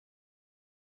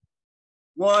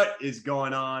What is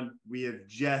going on? We have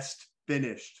just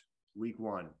finished week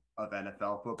 1 of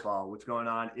NFL football. What's going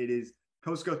on? It is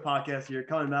Coast to Coast Podcast here,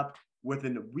 coming up with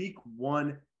a week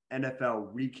 1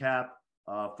 NFL recap.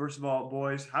 First of all,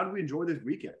 boys, how did we enjoy this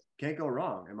weekend? Can't go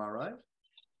wrong. Am I right?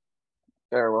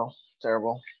 Terrible.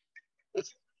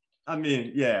 I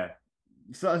mean, yeah.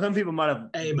 So some people might have.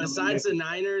 Hey, besides the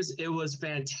Niners, it was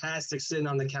fantastic sitting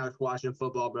on the couch watching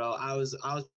football, bro. I was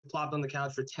plopped on the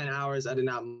couch for 10 hours. I did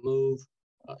not move.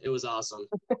 It was awesome.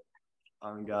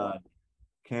 On God,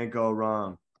 can't go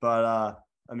wrong. But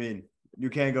I mean,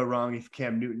 you can't go wrong if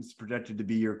Cam Newton's projected to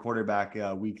be your quarterback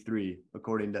week 3,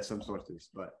 according to some sources.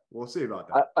 But we'll see about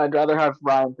that. I'd rather have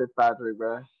Ryan Fitzpatrick,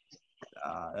 bro.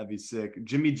 That'd be sick.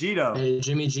 Jimmy G, though. Hey,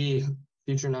 Jimmy G,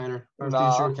 future Niner or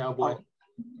future Cowboy.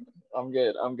 I'm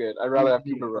good. I'd rather have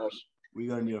Cooper Rush. We're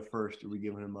going to need a first. Are we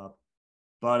giving him up?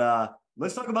 But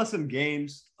let's talk about some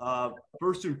games.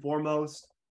 First and foremost,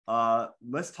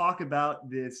 let's talk about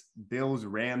this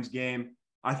Bills-Rams game.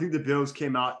 I think the Bills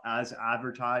came out as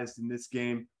advertised in this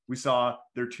game. We saw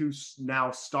their 2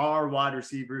 now star wide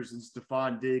receivers in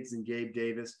Stephon Diggs and Gabe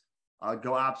Davis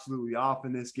go absolutely off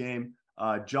in this game.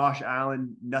 Josh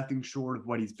Allen, nothing short of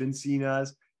what he's been seen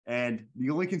as. And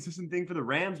the only consistent thing for the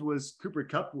Rams was Cooper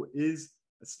Kupp is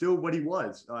still what he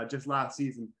was just last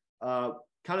season.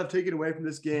 Kind of taken away from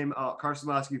this game, Carson,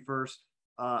 I'll ask you first.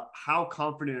 How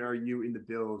confident are you in the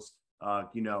Bills,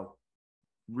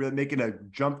 really making a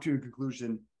jump to a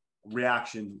conclusion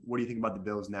reaction? What do you think about the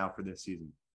Bills now for this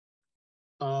season?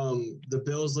 The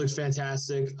Bills looked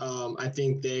fantastic. I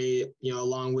think they,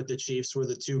 along with the Chiefs, were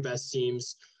the 2 best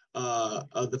teams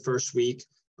of the first week.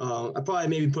 I probably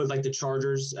maybe put like the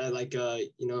Chargers at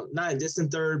not a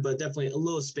distant third, but definitely a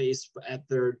little space at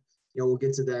third. We'll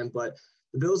get to them, but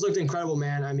the Bills looked incredible,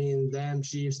 man. I mean, them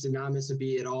Chiefs did not miss a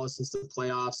beat at all since the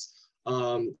playoffs.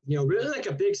 Really like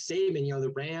a big statement.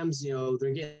 The Rams,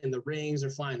 they're getting the rings, they're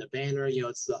flying the banner.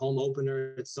 It's the home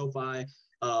opener, it's SoFi,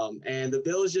 and the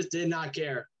Bills just did not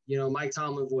care. Mike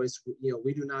Tomlin voice,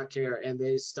 we do not care, and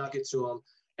they stuck it to them.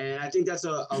 And I think that's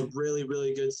a really,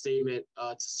 really good statement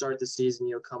to start the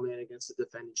season, coming in against the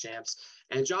defending champs.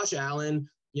 And Josh Allen,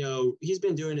 he's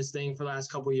been doing his thing for the last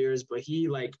couple of years, but he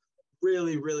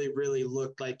really, really, really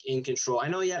looked like in control. I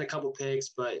know he had a couple picks,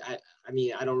 but I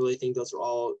mean, I don't really think those were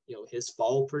all, his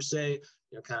fault per se,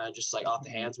 kind of just like off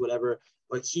the hands, whatever.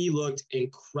 But he looked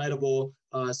incredible,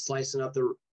 slicing up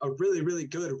a really, really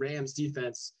good Rams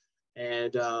defense.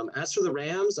 And as for the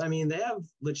Rams, I mean, they have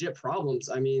legit problems.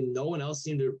 I mean, no one else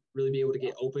seemed to really be able to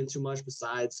get open too much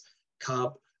besides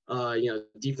Kupp.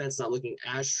 Defense not looking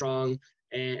as strong.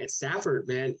 And Stafford,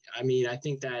 man, I mean, I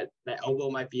think that elbow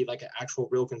might be like an actual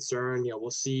real concern. We'll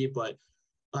see. But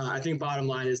I think bottom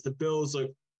line is the Bills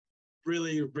look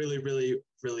really, really, really,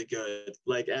 really good.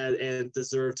 And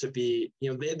deserve to be,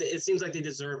 it seems like they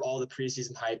deserve all the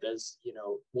preseason hype as,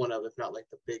 one of, if not like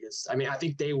the biggest. I mean, I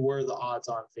think they were the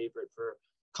odds-on favorite for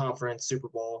conference Super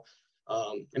Bowl.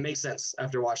 It makes sense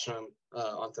after watching them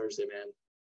on Thursday, man.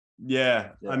 Yeah.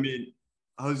 I mean,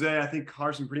 Jose, I think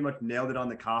Carson pretty much nailed it on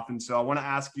the coffin. So I want to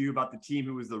ask you about the team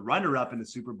who was the runner-up in the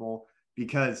Super Bowl,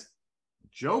 because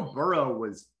Joe Burrow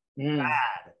was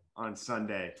bad on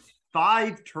Sunday.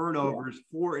 5 turnovers,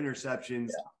 4 interceptions.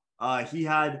 Yeah. He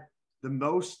had the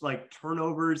most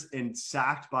turnovers and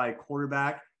sacked by a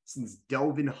quarterback since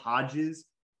Delvin Hodges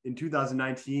in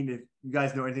 2019. If you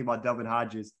guys know anything about Delvin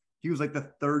Hodges, he was like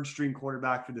the 3rd string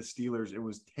quarterback for the Steelers. It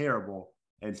was terrible.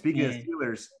 And speaking of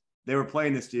Steelers, they were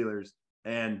playing the Steelers,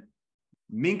 and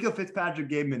Minkah Fitzpatrick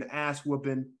gave him an ass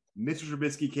whooping. Mr.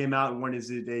 Trubisky came out and won his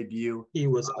debut. He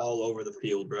was all over the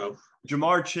field, bro.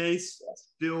 Jamar Chase,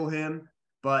 still him.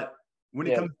 But when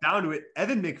it comes down to it,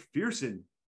 Evan McPherson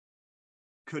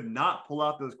could not pull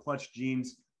out those clutch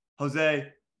genes.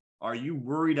 Jose, are you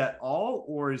worried at all,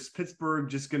 or is Pittsburgh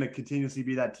just going to continuously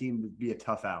be that team to be a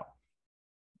tough out?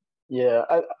 Yeah,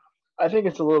 I think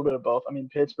it's a little bit of both. I mean,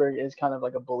 Pittsburgh is kind of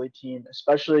like a bully team,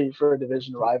 especially for a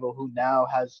division rival who now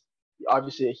has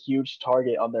obviously a huge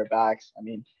target on their backs. I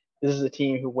mean, this is a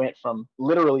team who went from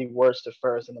literally worst to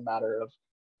first in a matter of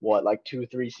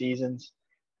 2-3 seasons.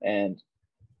 And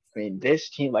I mean,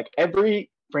 this team, every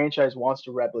franchise wants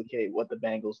to replicate what the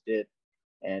Bengals did.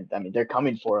 And I mean, they're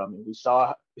coming for them. I mean, we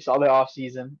saw the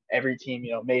offseason. Every team,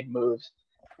 made moves.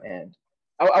 And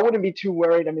I wouldn't be too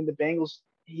worried. I mean, the Bengals,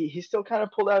 he still kind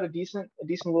of pulled out a decent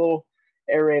little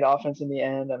air raid offense in the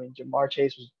end. I mean, Jamar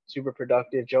Chase was super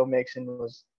productive. Joe Mixon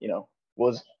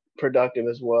was productive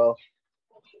as well.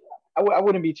 I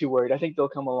wouldn't be too worried. I think they'll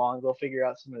come along. They'll figure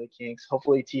out some of the kinks.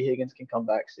 Hopefully T. Higgins can come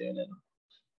back soon,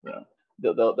 and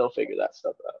they'll figure that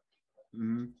stuff out.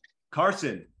 Mm-hmm.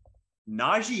 Carson,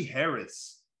 Najee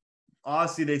Harris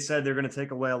honestly, they said they're going to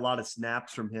take away a lot of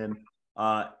snaps from him.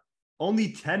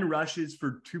 Only 10 rushes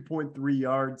for 2.3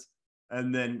 yards,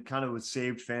 and then kind of was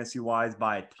saved fantasy-wise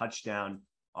by a touchdown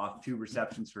off 2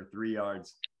 receptions for 3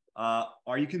 yards.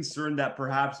 Are you concerned that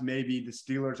perhaps maybe the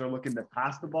Steelers are looking to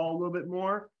pass the ball a little bit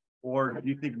more, or do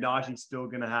you think Najee's still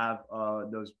going to have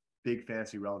those big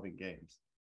fantasy relevant games?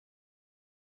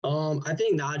 I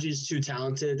think Najee's too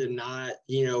talented to not,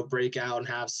 break out and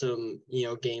have some,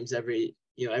 games every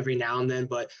now and then.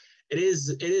 But it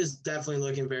is definitely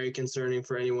looking very concerning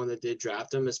for anyone that did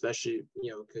draft him, especially,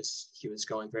 because he was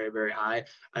going very, very high.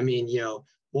 I mean,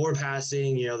 more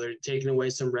passing, they're taking away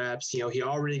some reps. He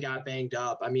already got banged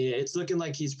up. I mean, it's looking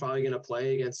like he's probably going to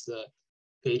play against the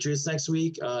Patriots next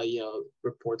week.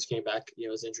 Reports came back,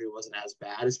 his injury wasn't as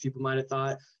bad as people might have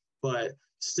thought. But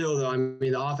still, though, I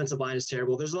mean, the offensive line is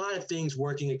terrible. There's a lot of things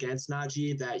working against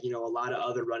Najee that, a lot of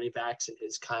other running backs in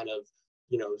his kind of,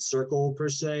 circle per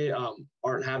se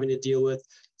aren't having to deal with.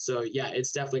 So, yeah,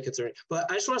 it's definitely concerning. But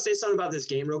I just want to say something about this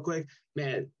game real quick.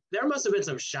 Man, there must have been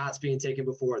some shots being taken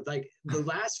before. Like, the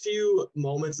last few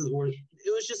moments it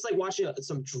was just like watching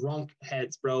some drunk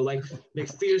heads, bro. Like,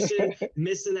 McPherson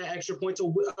missing that extra point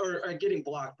or getting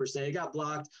blocked, per se. It got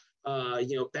blocked.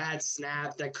 Bad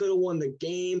snap that could have won the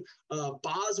game.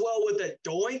 Boswell with a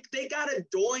doink. They got a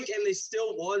doink and they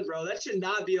still won, bro. That should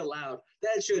not be allowed.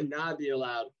 That should not be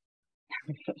allowed.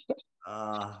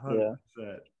 100%.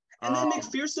 And then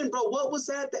McPherson, bro, what was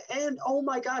that at the end? Oh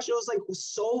my gosh, it was like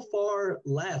so far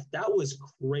left. That was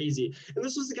crazy. And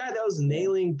this was the guy that was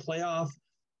nailing playoff,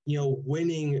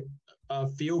 winning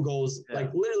field goals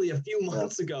like literally a few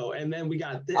months ago. And then we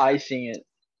got this. Icing it.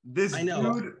 This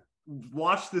dude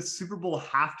watched the Super Bowl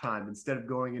halftime instead of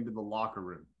going into the locker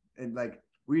room. And like,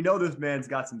 we know this man's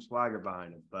got some swagger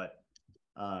behind him, but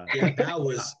that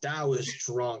was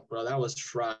drunk, bro. That was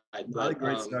fried. Not a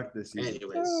great start this season.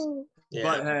 Anyways,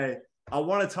 But hey, I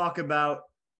want to talk about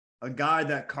a guy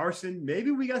that Carson,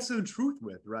 maybe we got some truth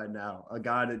with right now. A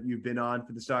guy that you've been on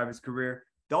for the start of his career.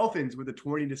 Dolphins with a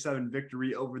 20-7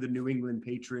 victory over the New England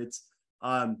Patriots.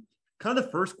 Kind of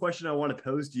the first question I want to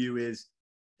pose to you is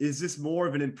this more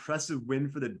of an impressive win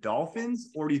for the Dolphins,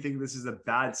 or do you think this is a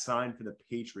bad sign for the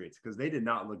Patriots? Because they did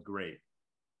not look great.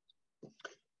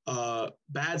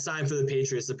 Bad sign for the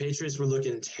Patriots. The Patriots were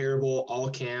looking terrible all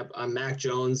camp. Mac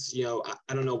Jones,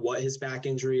 I don't know what his back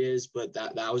injury is, but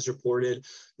that was reported.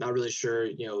 Not really sure,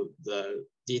 the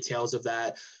details of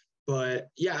that. But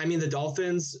yeah, I mean, the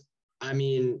Dolphins, I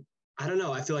don't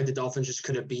know. I feel like the Dolphins just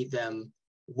could have beat them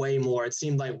way more. It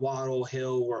seemed like Waddle,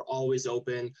 Hill were always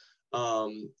open.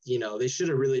 They should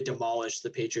have really demolished the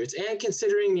Patriots. And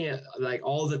considering like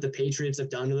all that the Patriots have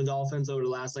done to the Dolphins over the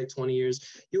last like 20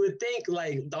 years, you would think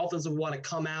like Dolphins would want to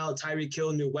come out, Tyreek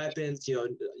Hill, new weapons,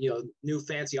 new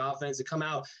fancy offense, to come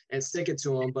out and stick it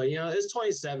to them. But it's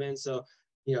 27, so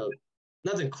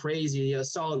nothing crazy,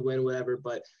 solid win, whatever.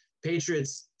 But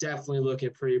Patriots definitely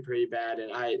looking pretty bad,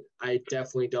 and I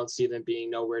definitely don't see them being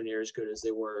nowhere near as good as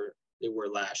they were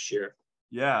last year.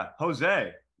 Yeah,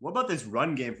 Jose, what about this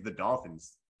run game for the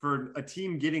Dolphins? For a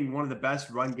team getting one of the best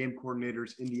run game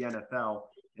coordinators in the NFL,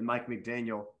 and Mike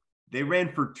McDaniel, they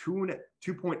ran for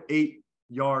 2.8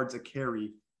 yards a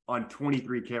carry on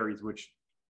 23 carries, which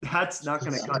that's not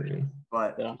going to cut it.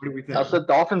 But what do we think? That's the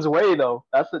Dolphins' way, though.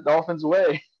 That's the Dolphins'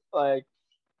 way. Like,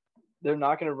 they're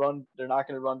not going to run. They're not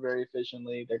going to run very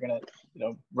efficiently. They're going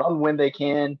to, run when they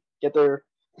can, get their,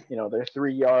 their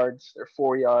 3 yards, their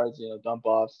 4 yards, dump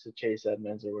offs to Chase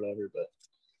Edmonds or whatever. But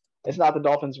it's not the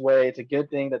Dolphins' way. It's a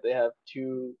good thing that they have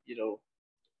 2,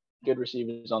 good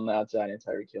receivers on the outside, and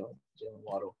Tyreek Hill and Jalen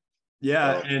Waddle.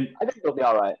 Yeah, so, and I think they'll be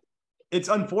all right. It's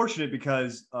unfortunate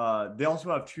because they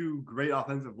also have 2 great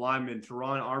offensive linemen,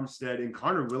 Teron Armstead and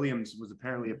Connor Williams was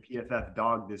apparently a PFF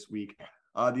dog this week.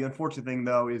 The unfortunate thing,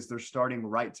 though, is they're starting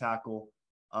right tackle.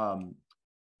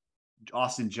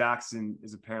 Austin Jackson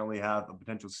is apparently have a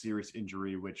potential serious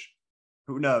injury, which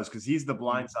who knows, because he's the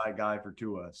blindside guy for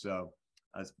Tua. So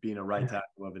as being a right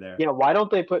tackle over there. Yeah, why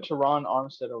don't they put Teron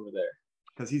Armstead over there?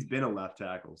 Because he's been a left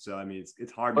tackle. So, I mean,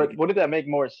 it's hard. But wouldn't that make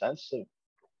more sense to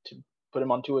put him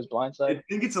on Tua's blind side? I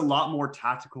think it's a lot more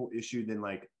tactical issue than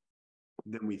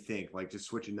we think, like just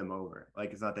switching them over.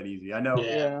 Like, it's not that easy. I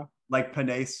know, like,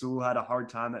 Penei Sewell had a hard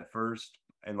time at first,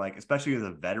 and, like, especially as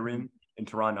a veteran, and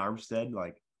Teron Armstead,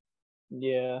 like,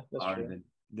 that's harder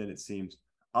than it seems.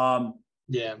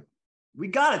 We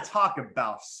got to talk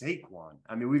about Saquon.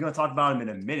 I mean, we're going to talk about him in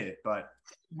a minute, but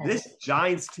this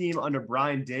Giants team under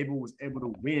Brian Dable was able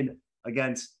to win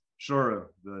against, the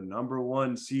number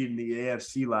 1 seed in the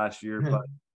AFC last year,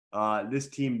 but this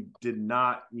team did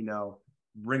not,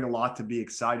 bring a lot to be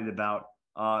excited about.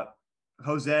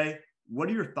 Jose, what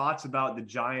are your thoughts about the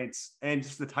Giants and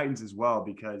just the Titans as well?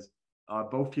 Because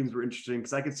both teams were interesting,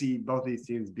 because I could see both of these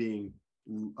teams being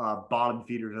bottom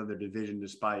feeders of their division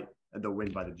despite the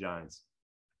win by the Giants.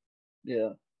 Yeah,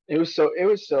 it was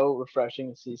so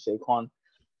refreshing to see Saquon,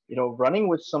 running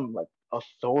with some like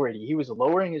authority. He was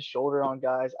lowering his shoulder on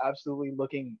guys, absolutely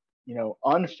looking,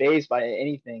 unfazed by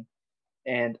anything.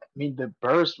 And I mean, the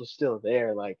burst was still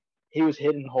there. Like, he was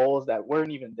hitting holes that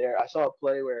weren't even there. I saw a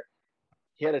play where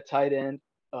he had a tight end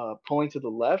pulling to the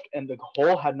left, and the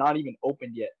hole had not even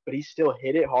opened yet, but he still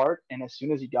hit it hard. And as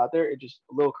soon as he got there, it just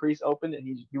a little crease opened, and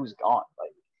he was gone.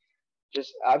 Like,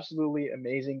 just absolutely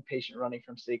amazing patient running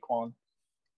from Saquon.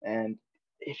 And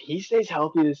if he stays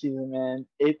healthy this season, man,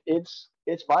 it's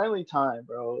finally time,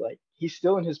 bro. Like, he's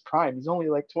still in his prime. He's only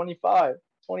like 25,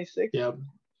 26. Yep.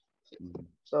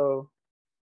 So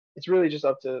it's really just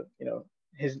up to,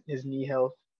 his knee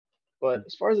health. But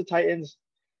as far as the Titans,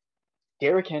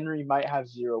 Derrick Henry might have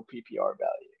 0 PPR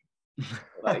value.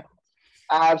 Like,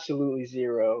 absolutely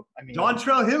 0. I mean,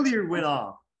 Dontrell Hilliard went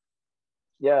off.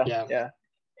 Yeah.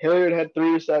 Hilliard had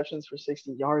 3 receptions for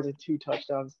 60 yards and 2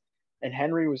 touchdowns. And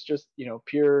Henry was just,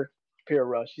 pure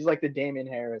rush. He's like the Damian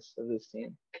Harris of this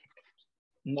team.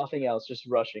 Nothing else, just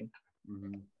rushing.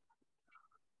 Mm-hmm.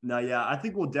 No, yeah, I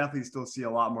think we'll definitely still see a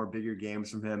lot more bigger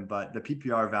games from him, but the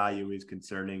PPR value is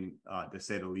concerning, to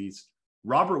say the least.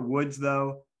 Robert Woods,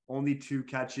 though, only 2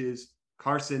 catches.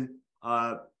 Carson,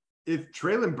 if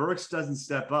Treylon Burks doesn't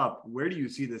step up, where do you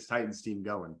see this Titans team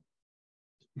going?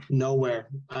 Nowhere.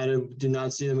 I do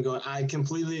not see them going. I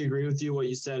completely agree with you what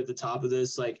you said at the top of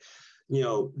this. Like,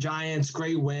 Giants,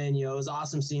 great win. It was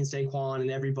awesome seeing Saquon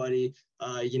and everybody,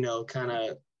 kind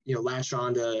of, latch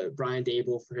on to Brian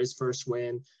Dable for his first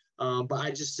win. But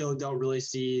I just still don't really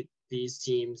see these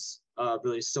teams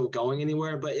really still going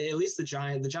anywhere. But at least the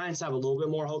Giants have a little bit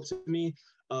more hope to me.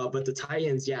 But the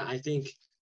Titans, yeah, I think,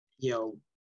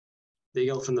 they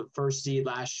go from the first seed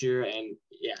last year, and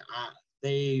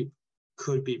they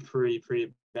could be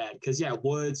pretty bad. Because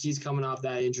Woods, he's coming off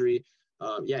that injury.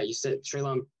 You said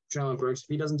Treylon Burks, if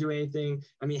he doesn't do anything,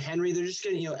 I mean, Henry, they're just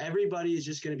going to, everybody is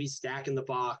just going to be stacking the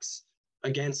box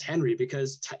against Henry,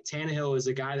 because Tannehill is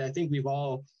a guy that I think we've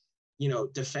all,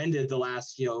 defended the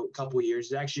last, couple of years.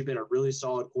 He's actually been a really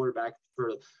solid quarterback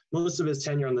for most of his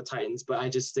tenure on the Titans. But I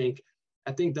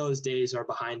think those days are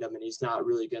behind him, and he's not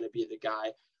really going to be the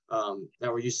guy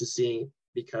that we're used to seeing,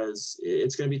 because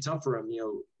it's going to be tough for him,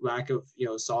 lack of,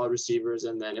 solid receivers.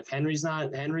 And then if Henry's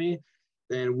not Henry,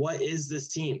 then what is this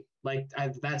team? Like,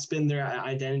 that's been their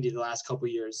identity the last couple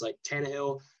of years. Like,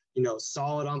 Tannehill,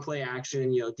 solid on play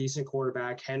action, decent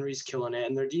quarterback. Henry's killing it,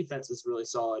 and their defense is really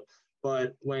solid.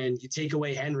 But when you take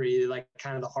away Henry, like,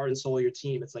 kind of the heart and soul of your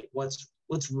team, it's like, what's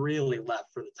really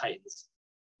left for the Titans?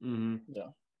 Mm-hmm. Yeah,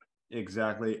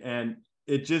 exactly. And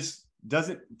it just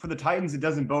doesn't, for the Titans, it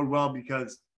doesn't bode well,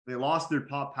 because they lost their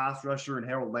top pass rusher in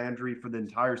Harold Landry for the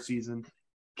entire season.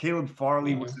 Caleb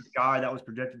Farley was this guy that was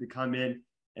projected to come in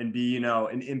and be,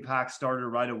 an impact starter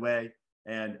right away.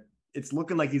 And it's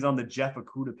looking like he's on the Jeff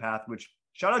Okudah path, which,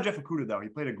 shout out Jeff Okudah, though. He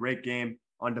played a great game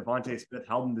on Devontae Smith,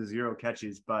 held him to 0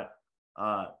 catches. But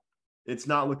it's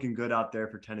not looking good out there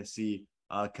for Tennessee,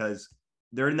 because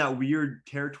they're in that weird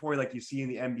territory like you see in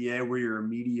the NBA, where you're a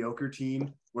mediocre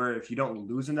team, where if you don't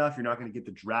lose enough, you're not going to get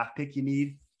the draft pick you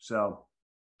need. So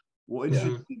we'll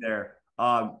see there.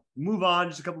 Move on,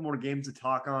 just a couple more games to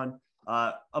talk on.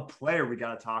 A player we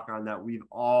got to talk on that we've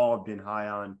all been high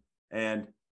on. And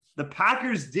the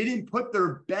Packers didn't put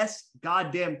their best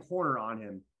goddamn corner on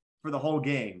him for the whole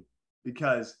game,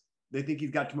 because they think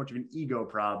he's got too much of an ego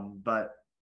problem. But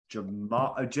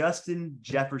Justin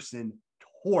Jefferson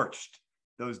torched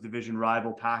those division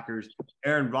rival Packers.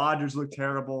 Aaron Rodgers looked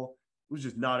terrible. It was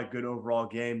just not a good overall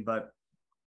game. But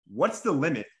what's the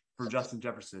limit for Justin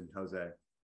Jefferson, Jose?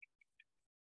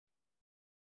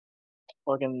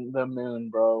 Fucking the moon,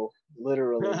 bro.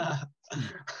 Literally.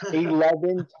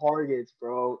 11 targets,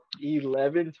 bro.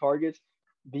 11 targets.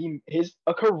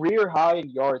 A career high in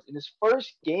yards in his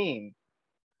first game.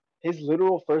 His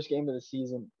literal first game of the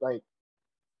season. Like,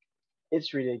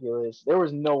 it's ridiculous. There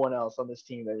was no one else on this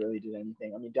team that really did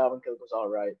anything. I mean, Dalvin Cook was all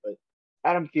right, but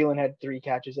Adam Thielen had 3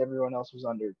 catches. Everyone else was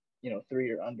under,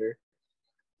 3 or under.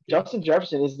 Justin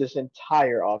Jefferson is this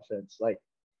entire offense. Like,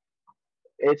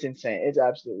 it's insane. It's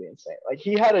absolutely insane. Like,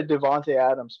 he had a Devontae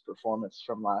Adams performance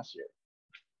from last year.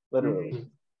 Literally.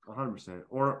 100%.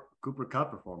 Or Cooper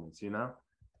Kupp performance,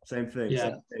 Same thing. Yeah.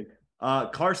 Same thing.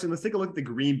 Carson, let's take a look at the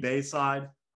Green Bay side.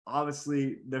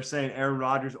 Obviously, they're saying Aaron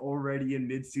Rodgers already in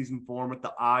midseason form with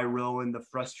the eye roll and the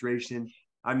frustration.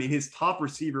 I mean, his top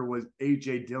receiver was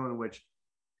A.J. Dillon, which,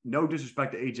 no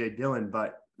disrespect to A.J. Dillon,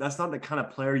 but that's not the kind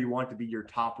of player you want to be your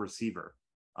top receiver.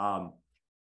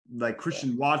 Like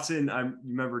Christian Watson, I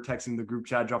remember texting the group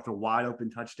chat, dropped a wide open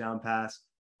touchdown pass.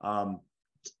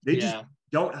 They just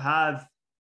don't have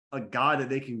a guy that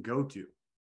they can go to.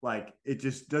 Like it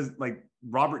just doesn't, like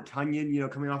Robert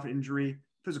Tonyan, coming off an injury. If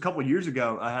it was a couple of years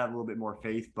ago, I had a little bit more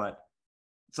faith, but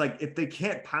it's like if they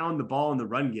can't pound the ball in the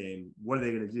run game, what are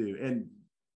they going to do? And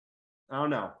I don't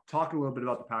know. Talk a little bit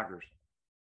about the Packers.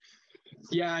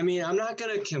 Yeah, I mean, I'm not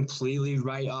going to completely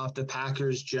write off the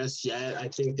Packers just yet. I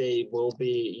think they will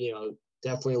be,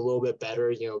 definitely a little bit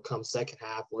better, come second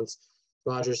half once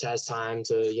Rodgers has time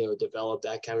to, develop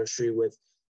that chemistry with,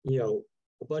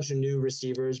 a bunch of new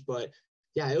receivers. But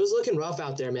yeah, it was looking rough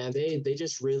out there, man. They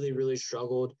just really, really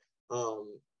struggled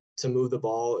to move the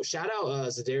ball. Shout out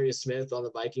Zadarius Smith on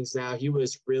the Vikings now. He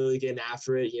was really getting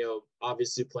after it,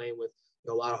 obviously playing with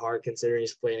a lot of heart considering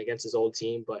he's playing against his old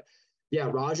team. But yeah,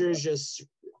 Rodgers just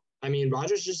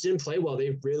didn't play well.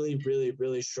 They really, really,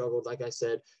 really struggled, like I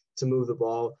said, to move the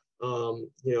ball.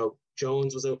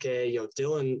 Jones was okay.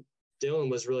 Dylan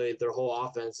was really their whole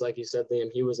offense. Like you said,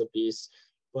 Liam, he was a beast.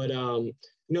 But,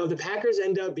 the Packers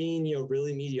end up being,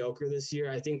 really mediocre this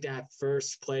year. I think that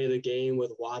first play of the game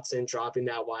with Watson dropping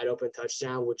that wide open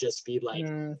touchdown would just be like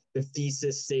the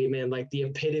thesis statement, like the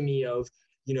epitome of,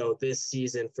 this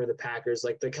season for the Packers,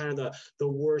 like the kind of the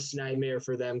worst nightmare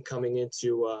for them coming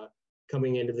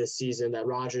into this season that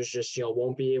Rodgers just,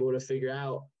 won't be able to figure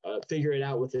it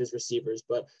out with his receivers.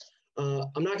 But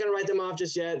I'm not going to write them off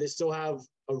just yet. They still have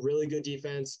a really good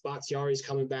defense. Bakhtiari's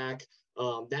coming back.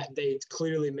 That they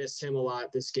clearly missed him a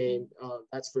lot this game.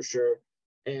 That's for sure.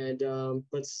 And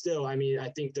but still, I mean, I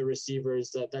think the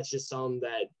receivers that's just something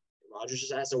that Rodgers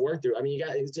just has to work through. I mean, you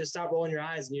got to just stop rolling your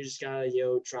eyes and you just gotta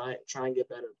try and get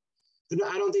better.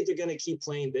 I don't think they're gonna keep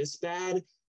playing this bad,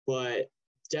 but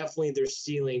definitely their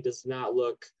ceiling does not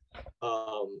look.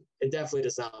 It definitely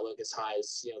does not look as high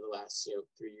as the last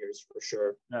 3 years for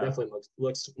sure. Yeah. Definitely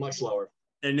looks much lower.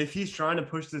 And if he's trying to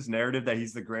push this narrative that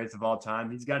he's the greatest of all time,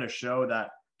 he's got to show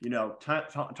that,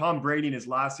 Tom Brady in his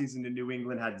last season in New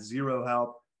England had zero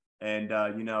help. And,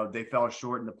 they fell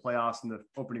short in the playoffs in the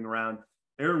opening round.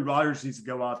 Aaron Rodgers needs to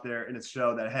go out there and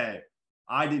show that, hey,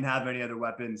 I didn't have any other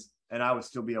weapons and I would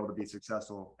still be able to be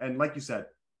successful. And like you said,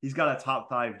 he's got a top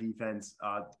 5 defense.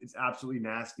 It's absolutely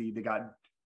nasty. They got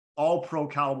all pro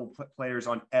caliber players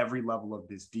on every level of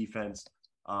this defense.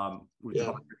 With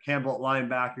Campbell at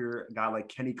linebacker, a guy like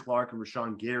Kenny Clark and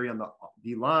Rashawn Gary on the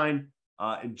D-line,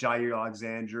 and Jair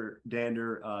Alexander,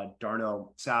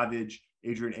 Darnell Savage,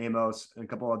 Adrian Amos, and a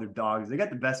couple other dogs. They got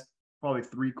the best, probably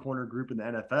 3-corner group in the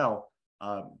NFL,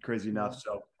 crazy enough.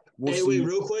 So we'll see. Wait,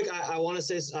 real quick, I want to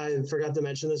say, I forgot to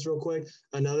mention this real quick.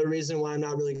 Another reason why I'm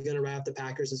not really going to wrap the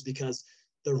Packers is because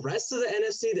the rest of the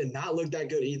NFC did not look that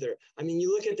good either. I mean, you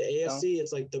look at the AFC,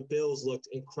 it's like the Bills looked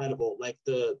incredible. Like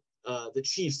the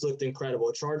Chiefs looked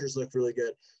incredible. Chargers looked really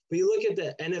good. But you look at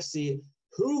the NFC,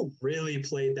 who really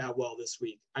played that well this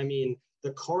week? I mean,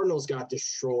 the Cardinals got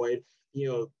destroyed. We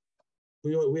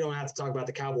don't have to talk about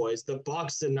the Cowboys. The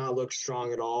Bucs did not look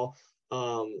strong at all.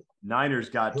 Niners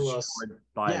got destroyed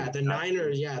by the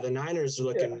Niners are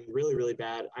looking really, really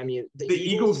bad. I mean, the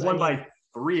Eagles won by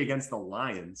 3 against the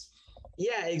Lions.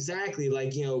 Yeah, exactly.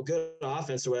 Like, good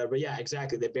offense or whatever. Yeah,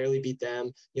 exactly. They barely beat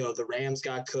them. The Rams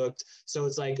got cooked. So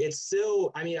it's like, it's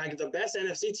still, I mean, the best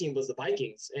NFC team was the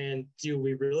Vikings. And do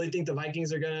we really think the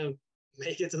Vikings are going to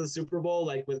make it to the Super Bowl,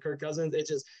 like with Kirk Cousins?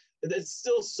 It's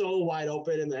still so wide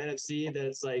open in the NFC that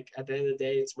it's like, at the end of the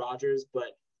day, it's Rodgers.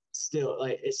 But still,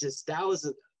 like, it's just, that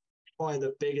was probably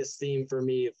the biggest theme for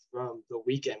me from the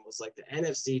weekend was like the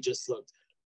NFC just looked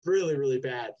really, really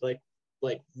bad. Like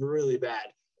really bad.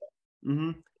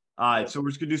 Mm-hmm. All right, so we're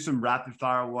just gonna do some rapid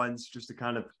fire ones just to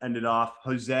kind of end it off.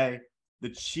 Jose, the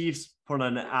Chiefs put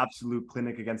on an absolute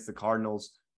clinic against the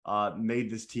Cardinals. Made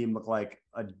this team look like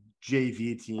a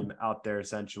JV team out there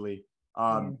essentially.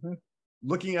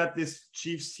 Looking at this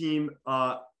Chiefs team,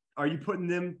 are you putting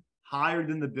them higher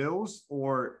than the Bills,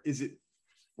 or is it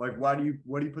like what do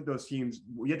you put those teams?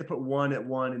 You have to put one at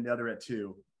 1 and the other at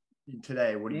 2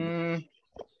 today. What do you?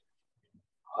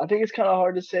 I think it's kind of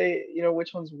hard to say,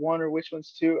 which one's 1 or which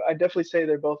one's 2. I definitely say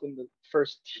they're both in the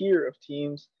first tier of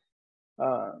teams.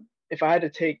 If I had to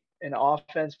take an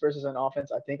offense versus an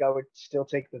offense, I think I would still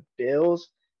take the Bills.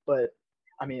 But,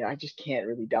 I mean, I just can't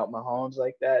really doubt Mahomes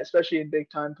like that, especially in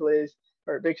big-time plays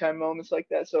or big-time moments like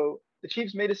that. So the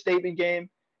Chiefs made a statement game.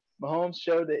 Mahomes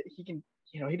showed that he can,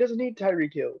 he doesn't need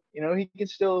Tyreek Hill. He can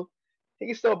still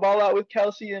ball out with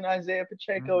Kelsey and Isaiah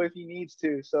Pacheco if he needs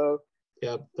to. So,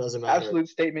 yeah, doesn't matter. Absolute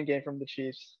statement game from the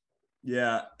Chiefs.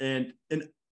 Yeah, and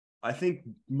I think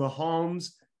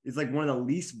Mahomes is like one of the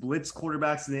least blitz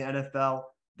quarterbacks in the NFL.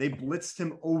 They blitzed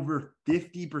him over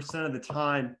 50% of the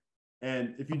time.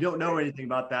 And if you don't know anything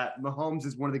about that, Mahomes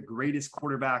is one of the greatest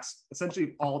quarterbacks essentially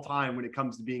of all time when it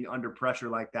comes to being under pressure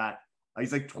like that.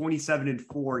 He's like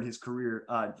 27-4 in his career,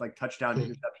 like touchdown to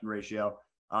interception ratio.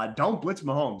 Don't blitz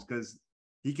Mahomes because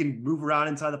he can move around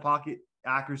inside the pocket,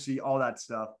 accuracy, all that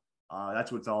stuff.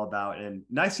 That's what it's all about. And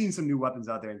nice seeing some new weapons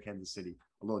out there in Kansas City.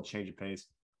 A little change of pace.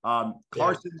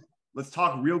 Carson, let's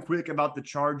talk real quick about the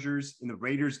Chargers in the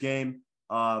Raiders game.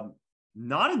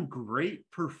 Not a great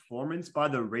performance by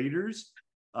the Raiders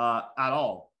at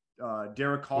all.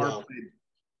 Derek Carr played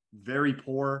very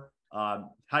poor.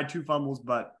 Had 2 fumbles,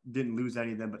 but didn't lose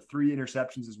any of them, but 3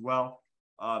 interceptions as well.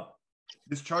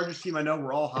 This Chargers team, I know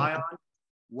we're all high on.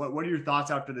 What are your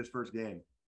thoughts after this first game?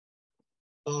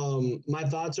 My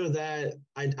thoughts are that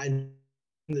I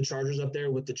the Chargers up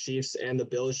there with the Chiefs and the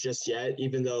Bills just yet,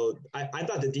 even though I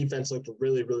thought the defense looked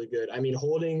really, really good. I mean,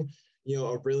 holding,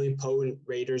 a really potent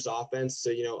Raiders offense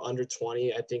to, under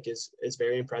 20, I think is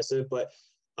very impressive. But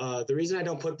the reason I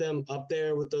don't put them up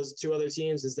there with those 2 other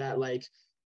teams is that, like,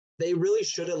 they really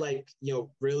should have,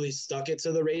 really stuck it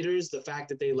to the Raiders. The fact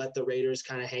that they let the Raiders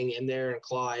kind of hang in there and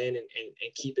claw in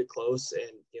and keep it close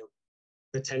and,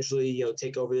 potentially,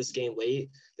 take over this game late.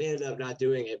 They ended up not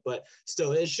doing it, but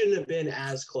still, it shouldn't have been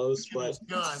as close. But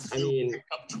I mean,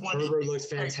 Herbert looks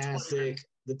fantastic.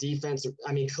 The defense,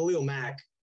 I mean, Khalil Mack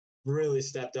really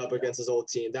stepped up against his old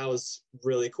team. That was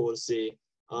really cool to see.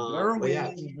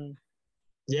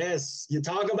 Yes, you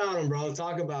talk about him, bro.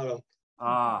 Talk about him.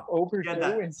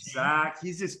 That sack.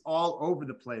 He's just all over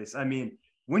the place. I mean,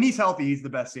 when he's healthy, he's the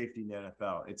best safety in the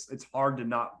NFL. It's hard to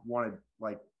not want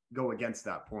to go against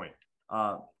that point.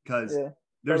 Because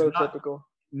there's not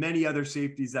many other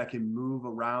safeties that can move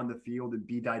around the field and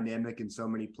be dynamic in so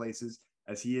many places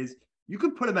as he is. You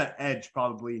could put him at edge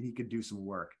probably, and he could do some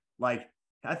work. I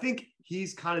think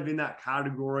he's kind of in that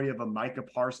category of a Micah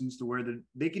Parsons to where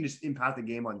they can just impact the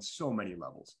game on so many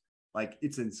levels.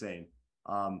 It's insane.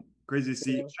 Crazy to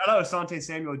see. Shout out to Asante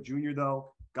Samuel Jr.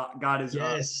 though. Got his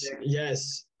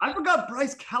yes. I forgot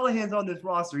Bryce Callahan's on this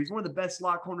roster. He's one of the best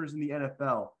slot corners in the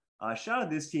NFL. Shout out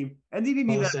to this team. And they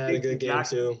didn't even had a good game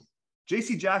too.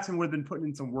 JC Jackson would have been putting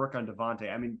in some work on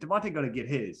Devontae. I mean, Devontae going to get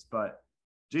his, but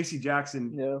JC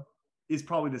Jackson is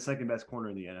probably the second best corner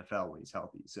in the NFL when he's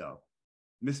healthy. So,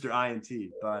 Mr. INT.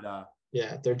 But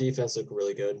their defense looked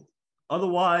really good.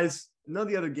 Otherwise, none of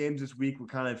the other games this week were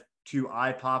kind of too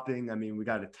eye-popping. I mean, we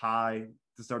got a tie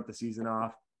to start the season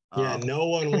off. No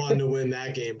one wanted to win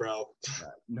that game, bro.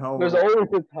 No. There's always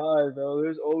a tie, though.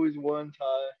 There's always one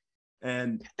tie.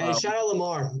 And shout out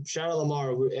Lamar.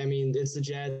 I mean, it's the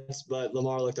Jets, but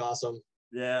Lamar looked awesome.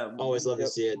 Yeah. Always love to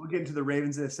see it. We'll get into the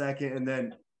Ravens in a second. And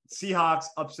then Seahawks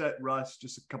upset Russ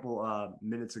just a couple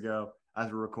minutes ago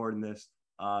as we're recording this.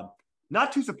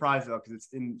 Not too surprised, though, because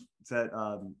it's at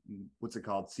what's it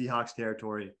called? Seahawks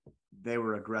territory. They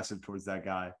were aggressive towards that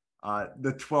guy.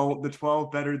 The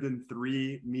 12 better than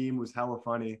 3 meme was hella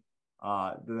funny.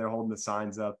 They're holding the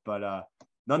signs up. But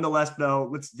nonetheless, though,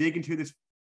 let's dig into this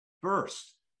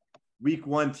first. Week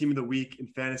 1 team of the week in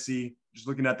fantasy. Just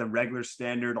looking at the regular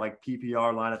standard,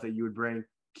 PPR lineup that you would bring.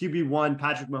 QB1,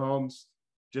 Patrick Mahomes.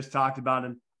 Just talked about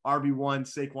him.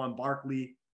 RB1, Saquon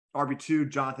Barkley. RB2,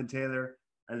 Jonathan Taylor.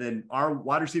 And then our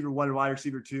wide receiver 1 and wide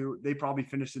receiver 2, they probably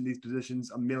finished in these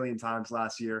positions a million times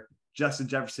last year. Justin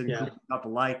Jefferson, not the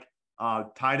like.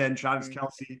 Tight end, Travis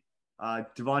Kelce.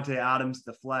 Devontae Adams,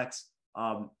 the flex.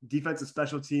 Defensive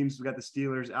special teams, we got the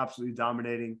Steelers absolutely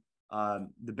dominating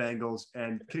the Bengals.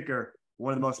 And kicker,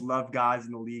 one of the most loved guys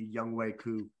in the league, Younghoe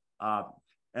Koo. And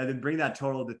then bring that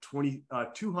total to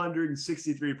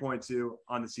 263.2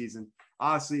 on the season.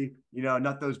 Honestly,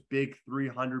 not those big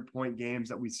 300-point games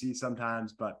that we see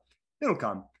sometimes, but it'll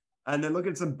come. And then look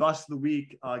at some busts of the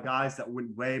week, guys that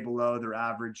went way below their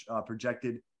average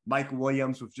projected. Mike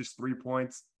Williams with just 3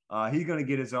 points. He's going to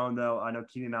get his own, though. I know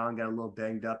Keenan Allen got a little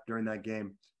banged up during that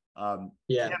game. Cam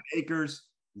Akers,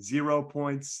 0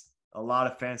 points. A lot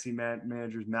of fantasy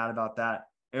managers mad about that.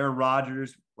 Aaron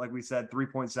Rodgers, like we said,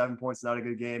 3.7 points, not a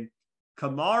good game.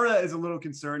 Kamara is a little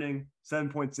concerning,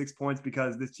 7.6 points,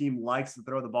 because this team likes to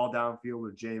throw the ball downfield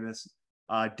with Jameis.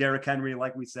 Derrick Henry,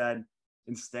 like we said,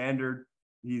 in standard,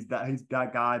 he's that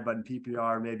guy, but in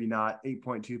PPR, maybe not,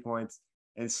 8.2 points.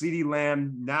 And CeeDee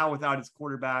Lamb, now without his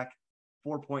quarterback,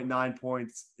 4.9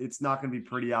 points. It's not going to be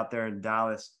pretty out there in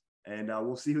Dallas. And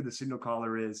we'll see who the signal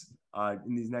caller is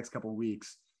in these next couple of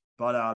weeks. But